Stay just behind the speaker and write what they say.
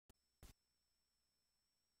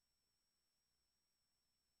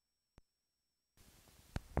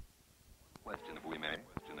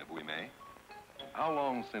how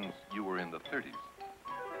long since you were in the 30s?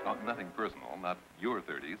 Nothing personal, not your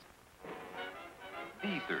 30s. The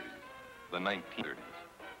 30s, the 1930s,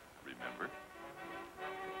 remember?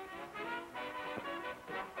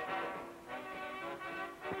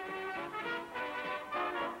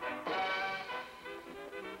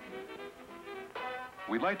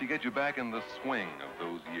 We'd like to get you back in the swing of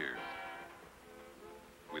those years.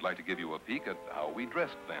 We'd like to give you a peek at how we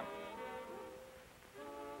dressed then.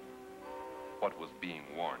 What was being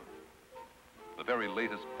worn. The very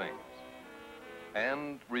latest things.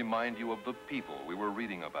 And remind you of the people we were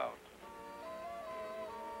reading about.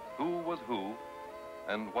 Who was who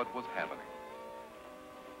and what was happening.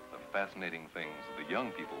 The fascinating things the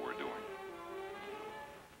young people were doing.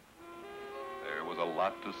 There was a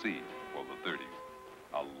lot to see for the 30s.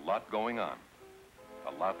 A lot going on.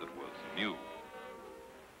 A lot that was new.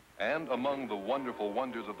 And among the wonderful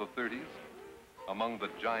wonders of the 30s, among the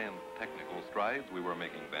giant technical strides we were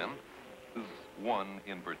making then, is one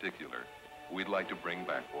in particular we'd like to bring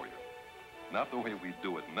back for you. Not the way we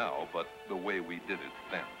do it now, but the way we did it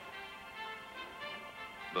then.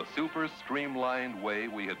 The super streamlined way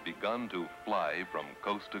we had begun to fly from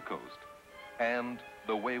coast to coast, and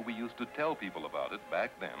the way we used to tell people about it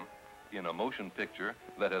back then in a motion picture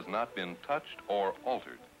that has not been touched or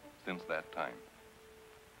altered since that time.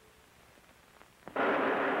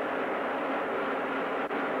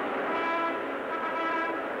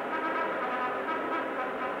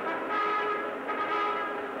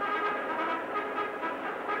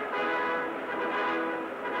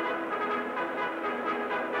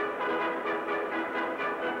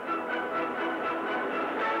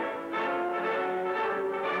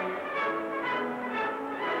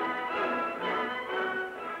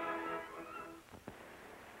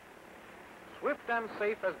 Swift and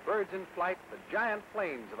safe as birds in flight, the giant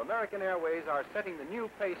planes of American Airways are setting the new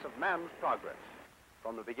pace of man's progress.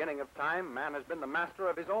 From the beginning of time, man has been the master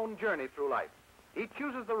of his own journey through life. He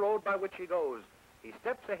chooses the road by which he goes. He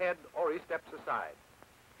steps ahead or he steps aside.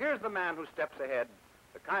 Here's the man who steps ahead,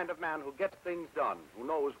 the kind of man who gets things done, who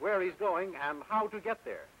knows where he's going and how to get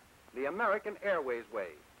there. The American Airways way.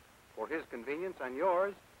 For his convenience and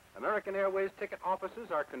yours, American Airways ticket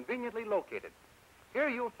offices are conveniently located. Here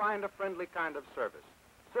you'll find a friendly kind of service,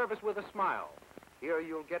 service with a smile. Here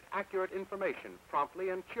you'll get accurate information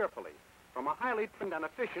promptly and cheerfully from a highly trained and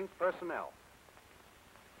efficient personnel.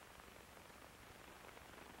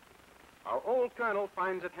 Our old colonel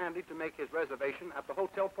finds it handy to make his reservation at the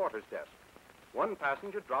hotel porter's desk. One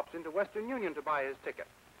passenger drops into Western Union to buy his ticket,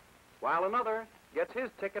 while another gets his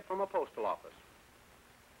ticket from a postal office.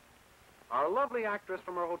 Our lovely actress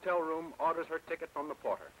from her hotel room orders her ticket from the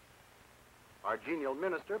porter. Our genial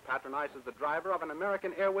minister patronizes the driver of an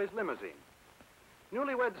American Airways limousine.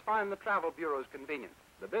 Newlyweds find the travel bureaus convenient.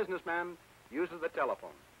 The businessman uses the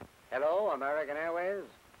telephone. Hello, American Airways.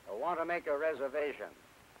 I want to make a reservation.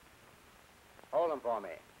 Hold them for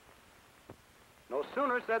me. No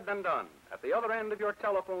sooner said than done. At the other end of your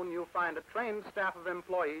telephone, you'll find a trained staff of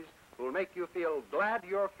employees who will make you feel glad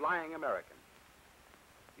you're flying American.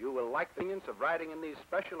 You will like the convenience of riding in these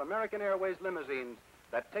special American Airways limousines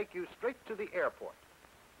that take you straight to the airport.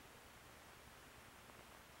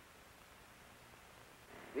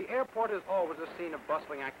 The airport is always a scene of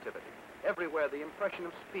bustling activity. Everywhere the impression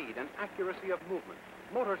of speed and accuracy of movement,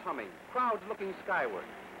 motors humming, crowds looking skyward,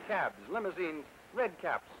 cabs, limousines, red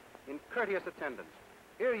caps, in courteous attendance.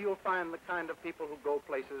 Here you'll find the kind of people who go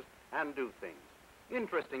places and do things.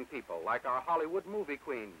 Interesting people like our Hollywood movie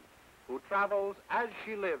queen, who travels as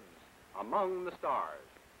she lives among the stars.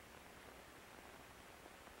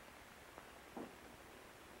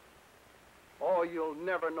 Oh, you'll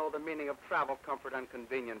never know the meaning of travel comfort and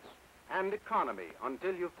convenience and economy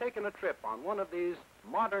until you've taken a trip on one of these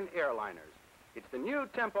modern airliners. It's the new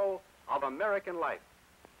tempo of American life.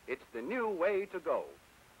 It's the new way to go.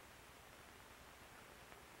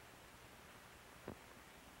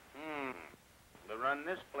 They run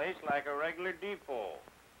this place like a regular depot.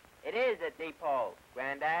 It is a depot,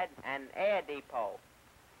 Granddad, an air depot.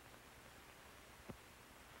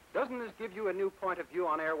 Doesn't this give you a new point of view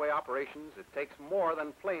on airway operations? It takes more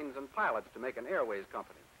than planes and pilots to make an airways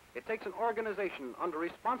company. It takes an organization under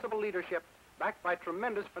responsible leadership backed by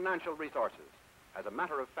tremendous financial resources. As a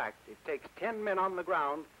matter of fact, it takes 10 men on the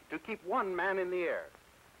ground to keep one man in the air.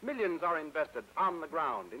 Millions are invested on the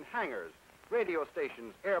ground in hangars, radio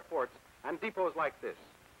stations, airports, and depots like this.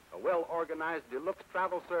 A well-organized deluxe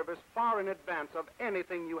travel service far in advance of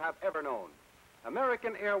anything you have ever known.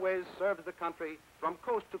 American Airways serves the country from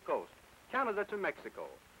coast to coast, Canada to Mexico.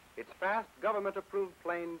 Its fast, government-approved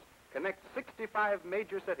planes connect 65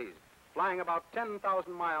 major cities flying about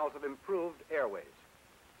 10,000 miles of improved airways.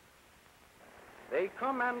 They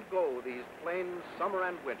come and go, these planes, summer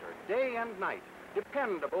and winter, day and night,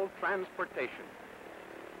 dependable transportation.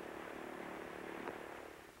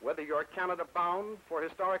 Whether you're Canada-bound for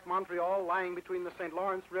historic Montreal lying between the St.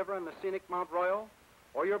 Lawrence River and the scenic Mount Royal,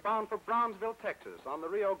 or you're bound for Brownsville, Texas, on the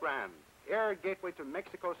Rio Grande, air gateway to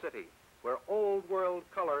Mexico City, where old-world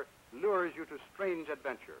color lures you to strange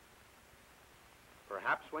adventure.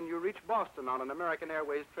 Perhaps when you reach Boston on an American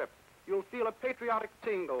Airways trip, you'll feel a patriotic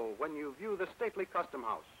tingle when you view the stately Custom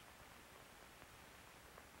House.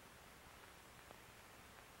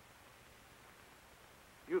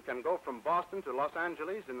 You can go from Boston to Los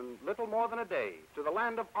Angeles in little more than a day, to the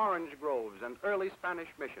land of orange groves and early Spanish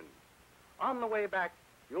missions. On the way back,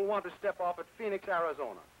 you'll want to step off at Phoenix,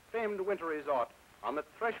 Arizona, famed winter resort, on the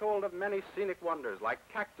threshold of many scenic wonders like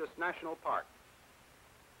Cactus National Park.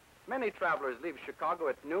 Many travelers leave Chicago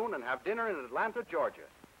at noon and have dinner in Atlanta, Georgia,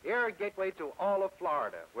 air gateway to all of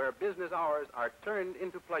Florida, where business hours are turned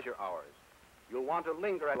into pleasure hours. You'll want to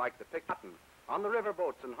linger like the Pickton on the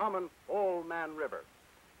riverboats and humming Old Man River.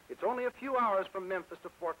 It's only a few hours from Memphis to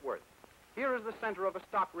Fort Worth. Here is the center of a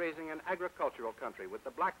stock-raising and agricultural country with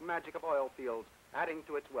the black magic of oil fields adding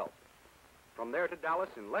to its wealth. From there to Dallas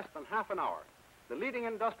in less than half an hour. The leading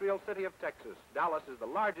industrial city of Texas, Dallas is the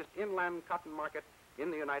largest inland cotton market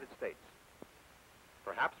in the United States.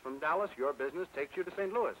 Perhaps from Dallas, your business takes you to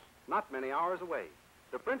St. Louis, not many hours away,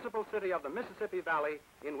 the principal city of the Mississippi Valley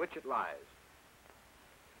in which it lies.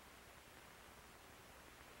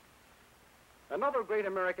 Another great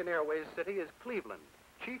American Airways city is Cleveland,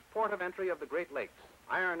 chief port of entry of the Great Lakes,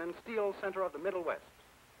 iron and steel center of the Middle West.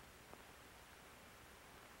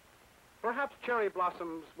 Perhaps cherry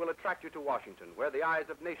blossoms will attract you to Washington, where the eyes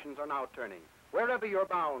of nations are now turning. Wherever you're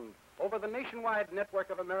bound, over the nationwide network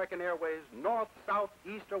of American Airways, north, south,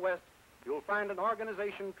 east, or west, you'll find an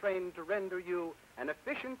organization trained to render you an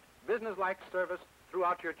efficient, business-like service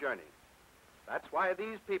throughout your journey. That's why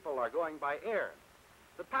these people are going by air.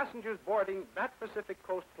 The passengers boarding that Pacific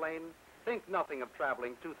Coast plane think nothing of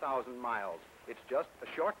traveling 2,000 miles. It's just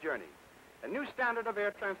a short journey. A new standard of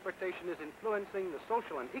air transportation is influencing the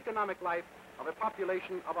social and economic life of a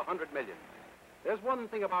population of 100 million. There's one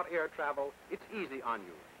thing about air travel, it's easy on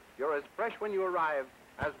you. You're as fresh when you arrive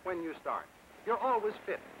as when you start. You're always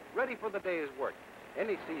fit, ready for the day's work.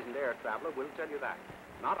 Any seasoned air traveler will tell you that.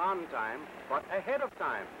 Not on time, but ahead of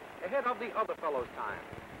time, ahead of the other fellow's time.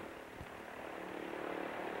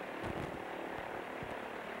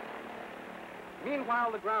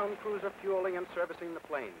 Meanwhile, the ground crews are fueling and servicing the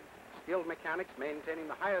planes. Skilled mechanics maintaining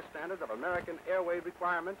the highest standard of American Airway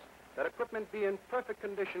requirements that equipment be in perfect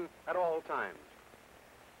condition at all times.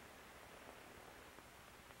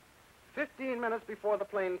 15 minutes before the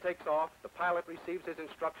plane takes off, the pilot receives his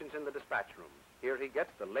instructions in the dispatch room. Here he gets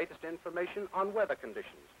the latest information on weather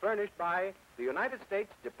conditions, furnished by the United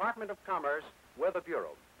States Department of Commerce Weather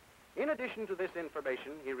Bureau. In addition to this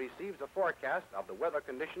information, he receives a forecast of the weather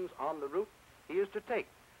conditions on the route he is to take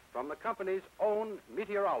from the company's own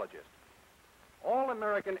meteorologist. All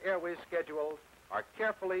American Airways schedules are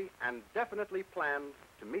carefully and definitely planned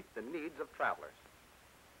to meet the needs of travelers.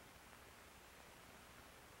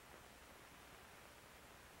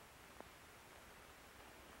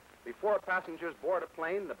 Before passengers board a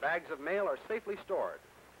plane, the bags of mail are safely stored.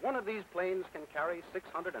 One of these planes can carry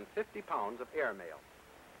 650 pounds of air mail.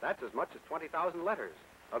 That's as much as 20,000 letters,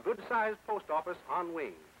 a good-sized post office on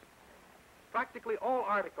wings. Practically all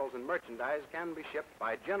articles and merchandise can be shipped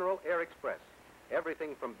by General Air Express,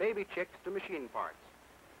 everything from baby chicks to machine parts.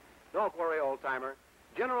 Don't worry, old-timer.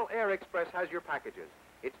 General Air Express has your packages.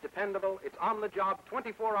 It's dependable, it's on the job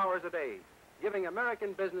 24 hours a day, giving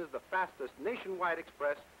American business the fastest nationwide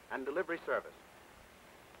express and delivery service.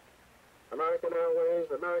 American Airways,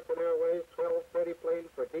 1230 plane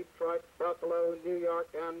for Detroit, Buffalo, New York,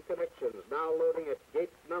 and connections. Now loading at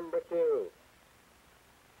gate number 2.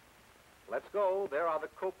 Let's go. There are the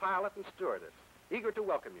co-pilot and stewardess, eager to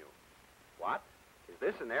welcome you. What? Is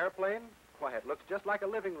this an airplane? Why, it looks just like a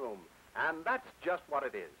living room. And that's just what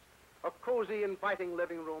it is. A cozy, inviting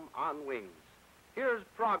living room on wings. Here's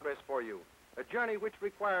progress for you. A journey which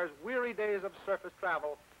requires weary days of surface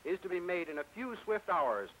travel is to be made in a few swift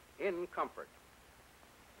hours in comfort.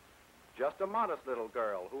 Just a modest little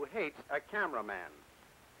girl who hates a cameraman.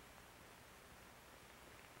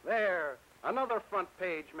 There, another front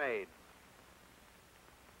page made.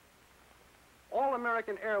 All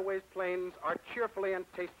American Airways planes are cheerfully and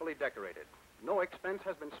tastefully decorated. No expense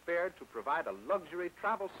has been spared to provide a luxury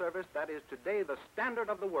travel service that is today the standard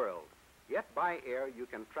of the world. Yet by air, you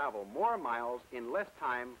can travel more miles in less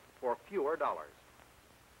time for fewer dollars.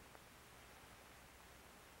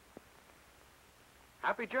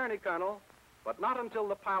 Happy journey, Colonel, but not until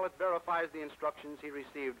the pilot verifies the instructions he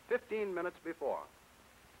received 15 minutes before.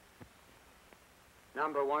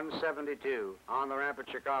 Number 172, on the ramp at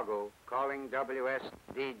Chicago, calling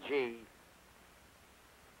WSDG.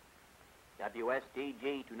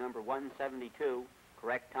 WSDG to number 172.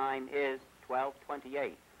 Correct time is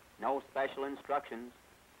 12:28. No special instructions.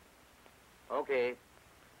 Okay.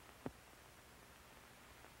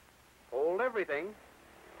 Hold everything.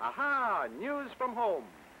 Aha! News from home.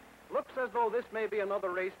 Looks as though this may be another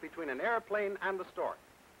race between an airplane and a stork.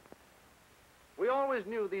 We always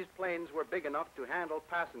knew these planes were big enough to handle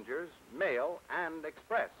passengers, mail, and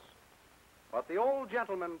express. But the old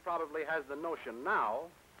gentleman probably has the notion now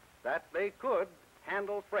that they could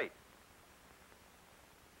handle freight.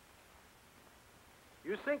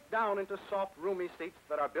 You sink down into soft, roomy seats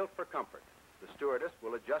that are built for comfort. The stewardess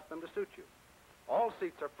will adjust them to suit you. All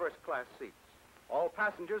seats are first-class seats. All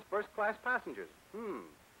passengers, first-class passengers.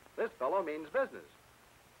 This fellow means business.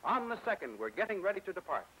 On the second, we're getting ready to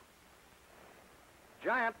depart.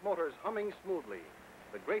 Giant motors humming smoothly.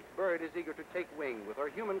 The great bird is eager to take wing with her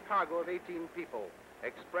human cargo of 18 people,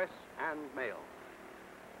 express and mail.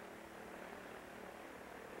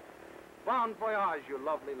 Bon voyage, you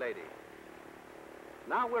lovely lady.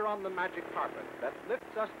 Now we're on the magic carpet that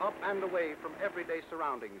lifts us up and away from everyday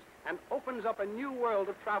surroundings and opens up a new world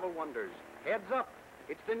of travel wonders. Heads up,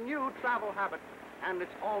 it's the new travel habit, and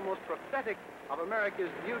it's almost prophetic of America's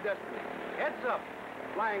new destiny. Heads up,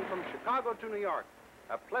 flying from Chicago to New York.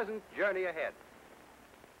 A pleasant journey ahead.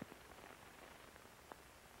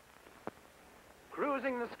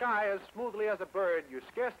 Cruising the sky as smoothly as a bird, you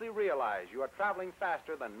scarcely realize you are traveling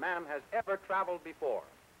faster than man has ever traveled before.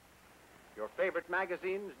 Your favorite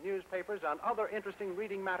magazines, newspapers, and other interesting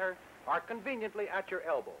reading matter are conveniently at your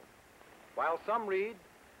elbow. While some read,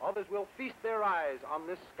 others will feast their eyes on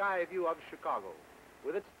this sky view of Chicago,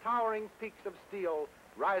 with its towering peaks of steel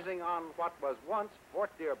rising on what was once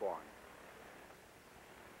Fort Dearborn.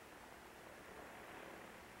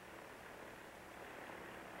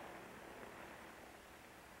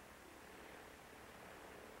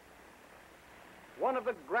 One of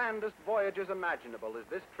the grandest voyages imaginable is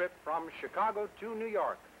this trip from Chicago to New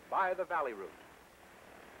York by the Valley route.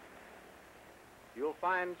 You'll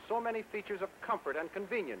find so many features of comfort and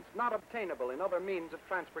convenience not obtainable in other means of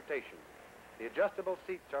transportation. The adjustable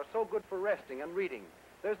seats are so good for resting and reading.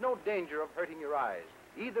 There's no danger of hurting your eyes,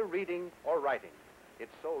 either reading or writing.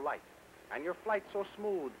 It's so light, and your flight so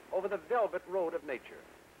smooth over the velvet road of nature.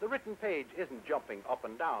 The written page isn't jumping up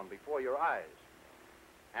and down before your eyes.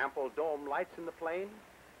 Ample dome lights in the plane,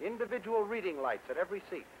 individual reading lights at every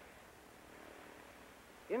seat.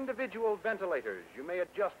 Individual ventilators you may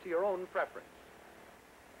adjust to your own preference.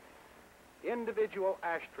 Individual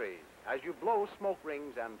ashtrays as you blow smoke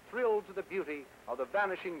rings and thrill to the beauty of the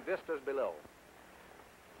vanishing vistas below.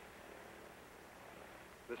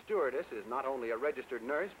 The stewardess is not only a registered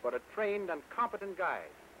nurse, but a trained and competent guide,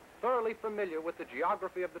 thoroughly familiar with the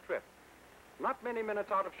geography of the trip. Not many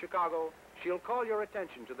minutes out of Chicago, she'll call your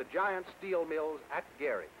attention to the giant steel mills at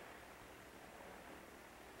Gary.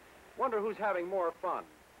 Wonder who's having more fun?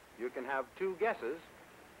 You can have two guesses.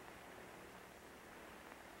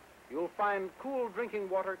 You'll find cool drinking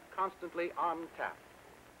water constantly on tap.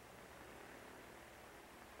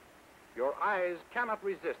 Your eyes cannot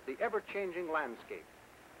resist the ever-changing landscape.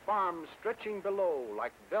 Farms stretching below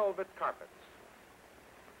like velvet carpets.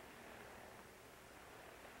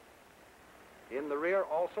 In the rear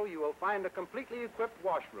also, you will find a completely equipped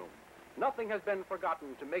washroom. Nothing has been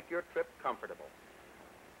forgotten to make your trip comfortable.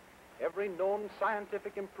 Every known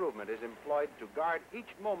scientific improvement is employed to guard each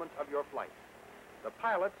moment of your flight. The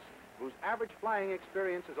pilots, whose average flying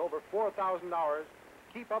experience is over 4,000 hours,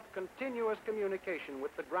 keep up continuous communication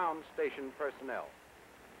with the ground station personnel.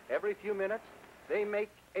 Every few minutes, they make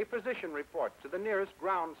a position report to the nearest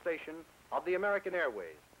ground station of the American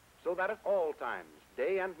Airways, so that at all times,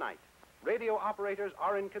 day and night, radio operators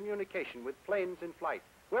are in communication with planes in flight,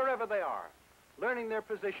 wherever they are, learning their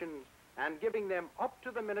positions and giving them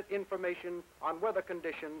up-to-the-minute information on weather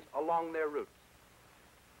conditions along their routes.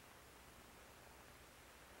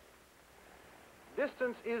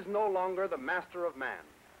 Distance is no longer the master of man.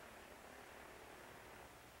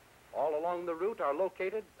 All along the route are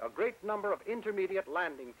located a great number of intermediate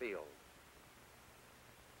landing fields.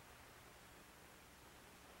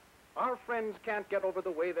 Our friends can't get over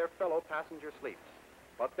the way their fellow passenger sleeps,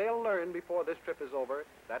 but they'll learn before this trip is over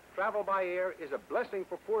that travel by air is a blessing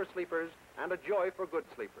for poor sleepers and a joy for good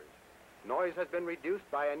sleepers. Noise has been reduced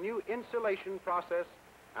by a new insulation process,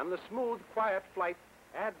 and the smooth, quiet flight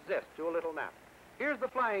adds zest to a little nap. Here's the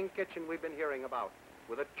flying kitchen we've been hearing about.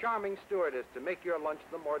 with a charming stewardess to make your lunch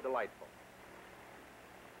the more delightful.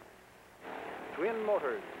 Twin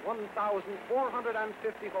motors,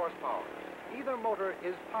 1,450 horsepower. Either motor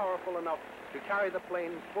is powerful enough to carry the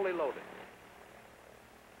plane fully loaded.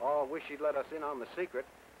 Oh, wish he'd let us in on the secret.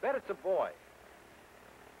 Bet it's a boy.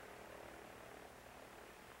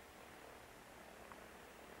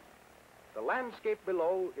 The landscape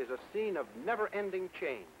below is a scene of never-ending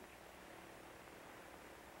change.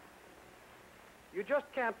 You just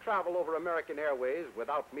can't travel over American Airways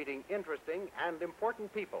without meeting interesting and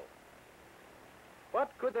important people.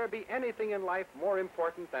 But could there be anything in life more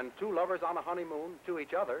important than two lovers on a honeymoon to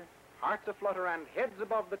each other, hearts aflutter and heads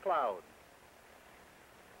above the clouds?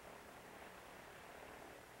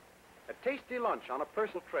 A tasty lunch on a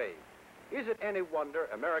personal tray. Is it any wonder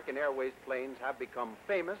American Airways planes have become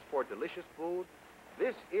famous for delicious food?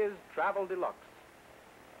 This is Travel Deluxe.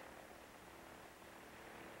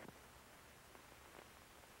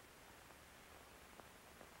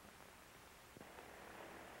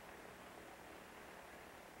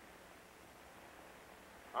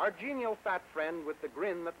 Our genial fat friend with the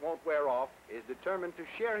grin that won't wear off is determined to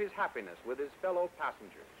share his happiness with his fellow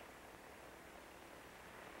passengers.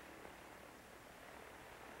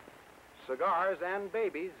 Cigars and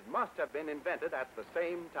babies must have been invented at the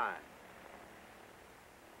same time.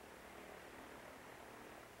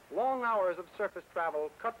 Long hours of surface travel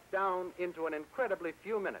cut down into an incredibly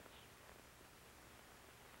few minutes.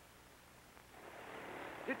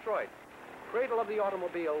 Detroit, cradle of the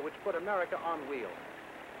automobile which put America on wheels.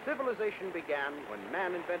 Civilization began when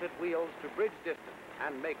man invented wheels to bridge distance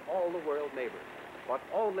and make all the world neighbors. But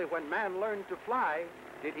only when man learned to fly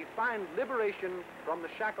did he find liberation from the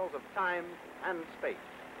shackles of time and space.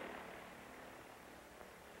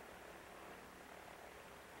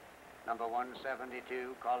 Number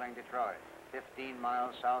 172 calling Detroit, 15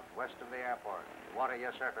 miles southwest of the airport. What are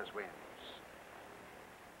your surface winds?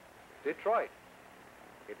 Detroit.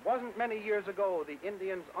 It wasn't many years ago the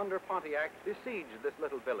Indians under Pontiac besieged this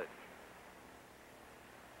little village.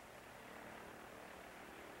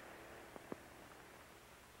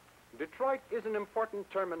 Detroit is an important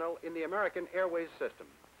terminal in the American Airways system.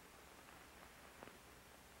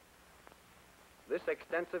 This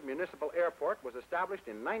extensive municipal airport was established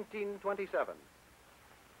in 1927.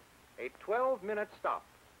 A 12-minute stop.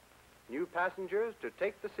 New passengers to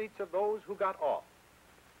take the seats of those who got off.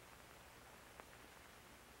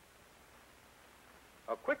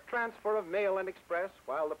 A quick transfer of mail and express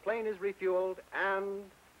while the plane is refueled, and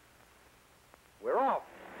we're off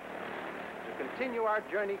to continue our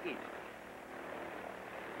journey east.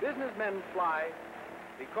 Businessmen fly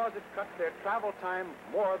because it cuts their travel time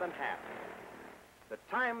more than half. The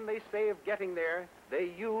time they save getting there,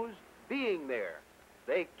 they use being there.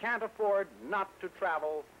 They can't afford not to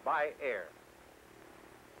travel by air.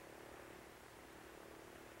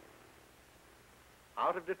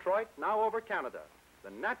 Out of Detroit, now over Canada, the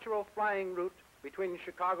natural flying route between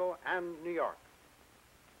Chicago and New York.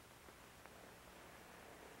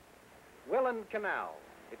 Welland Canal.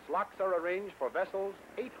 Its locks are arranged for vessels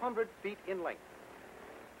 800 feet in length.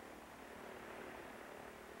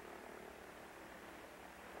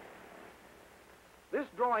 This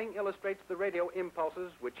drawing illustrates the radio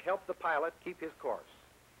impulses which help the pilot keep his course.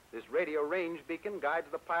 This radio range beacon guides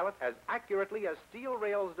the pilot as accurately as steel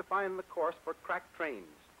rails define the course for cracked trains.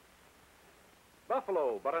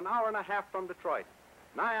 Buffalo, but an hour and a half from Detroit.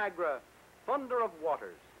 Niagara, thunder of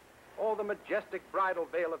waters. Oh, the majestic bridal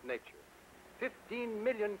veil of nature. 15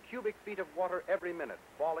 million cubic feet of water every minute,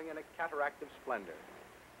 falling in a cataract of splendor.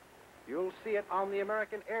 You'll see it on the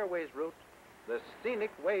American Airways route, the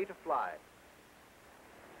scenic way to fly.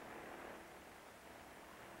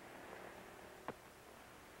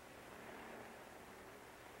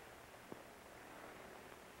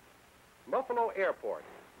 Buffalo Airport.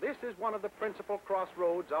 This is one of the principal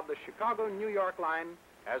crossroads of the Chicago-New York line,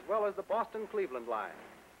 as well as the Boston-Cleveland line,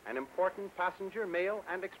 an important passenger, mail,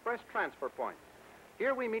 and express transfer point.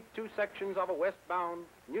 Here we meet two sections of a westbound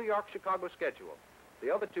New York-Chicago schedule. The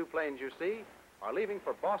other two planes you see are leaving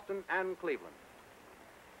for Boston and Cleveland.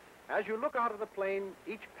 As you look out of the plane,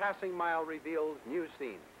 each passing mile reveals new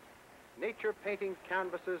scenes. Nature painting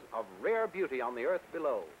canvases of rare beauty on the earth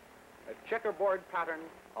below, a checkerboard pattern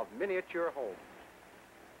of miniature homes.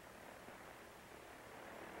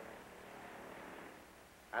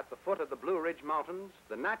 At the foot of the Blue Ridge Mountains,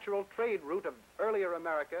 the natural trade route of earlier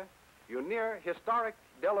America, you near historic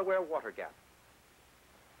Delaware Water Gap.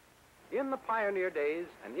 In the pioneer days,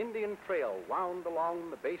 an Indian trail wound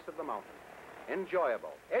along the base of the mountain.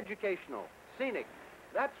 Enjoyable, educational, scenic.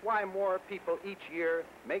 That's why more people each year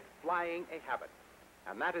make flying a habit.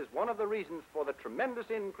 And that is one of the reasons for the tremendous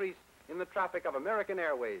increase in the traffic of American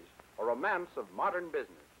Airways, a romance of modern business.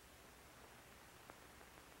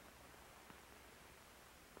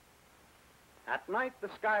 At night, the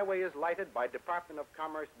Skyway is lighted by Department of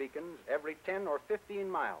Commerce beacons every 10 or 15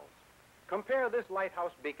 miles. Compare this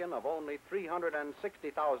lighthouse beacon of only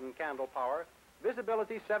 360,000 candle power,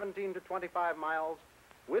 visibility 17 to 25 miles,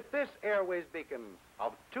 with this Airways beacon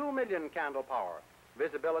of 2 million candle power,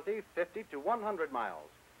 visibility 50 to 100 miles.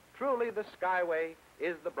 Truly, the Skyway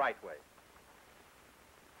is the bright way.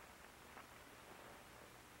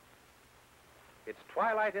 It's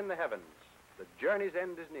twilight in the heavens. The journey's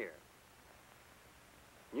end is near.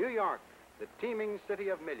 New York, the teeming city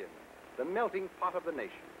of millions, the melting pot of the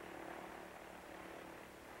nation.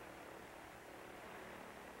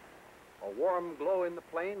 A warm glow in the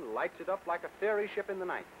plane lights it up like a fairy ship in the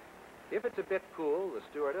night. If it's a bit cool, the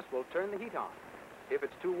stewardess will turn the heat on. If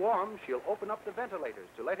it's too warm, she'll open up the ventilators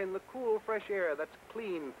to let in the cool, fresh air that's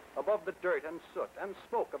clean above the dirt and soot and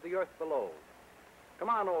smoke of the earth below. Come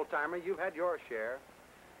on, old-timer, you've had your share.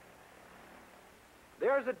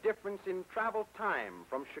 There's a difference in travel time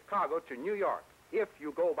from Chicago to New York if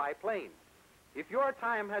you go by plane. If your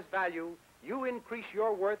time has value, you increase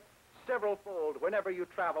your worth several-fold whenever you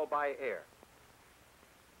travel by air.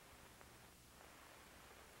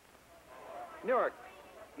 Newark,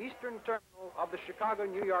 eastern terminal of the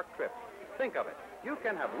Chicago-New York trip. Think of it. You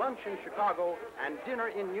can have lunch in Chicago and dinner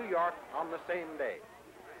in New York on the same day.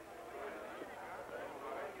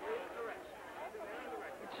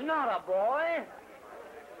 It's not a boy.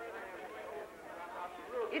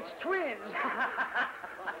 It's twins.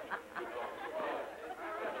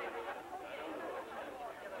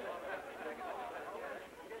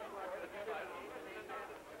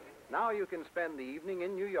 Now you can spend the evening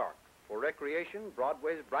in New York for recreation,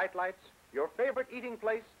 Broadway's bright lights, your favorite eating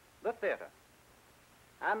place, the theater.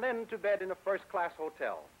 And then to bed in a first-class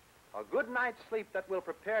hotel. A good night's sleep that will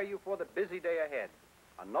prepare you for the busy day ahead.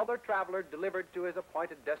 Another traveler delivered to his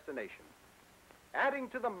appointed destination. Adding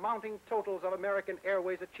to the mounting totals of American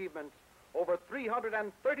Airways achievements, over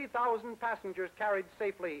 330,000 passengers carried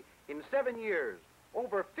safely in 7 years,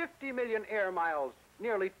 over 50 million air miles,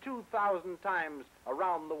 nearly 2,000 times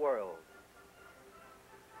around the world.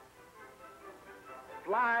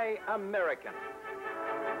 Fly American.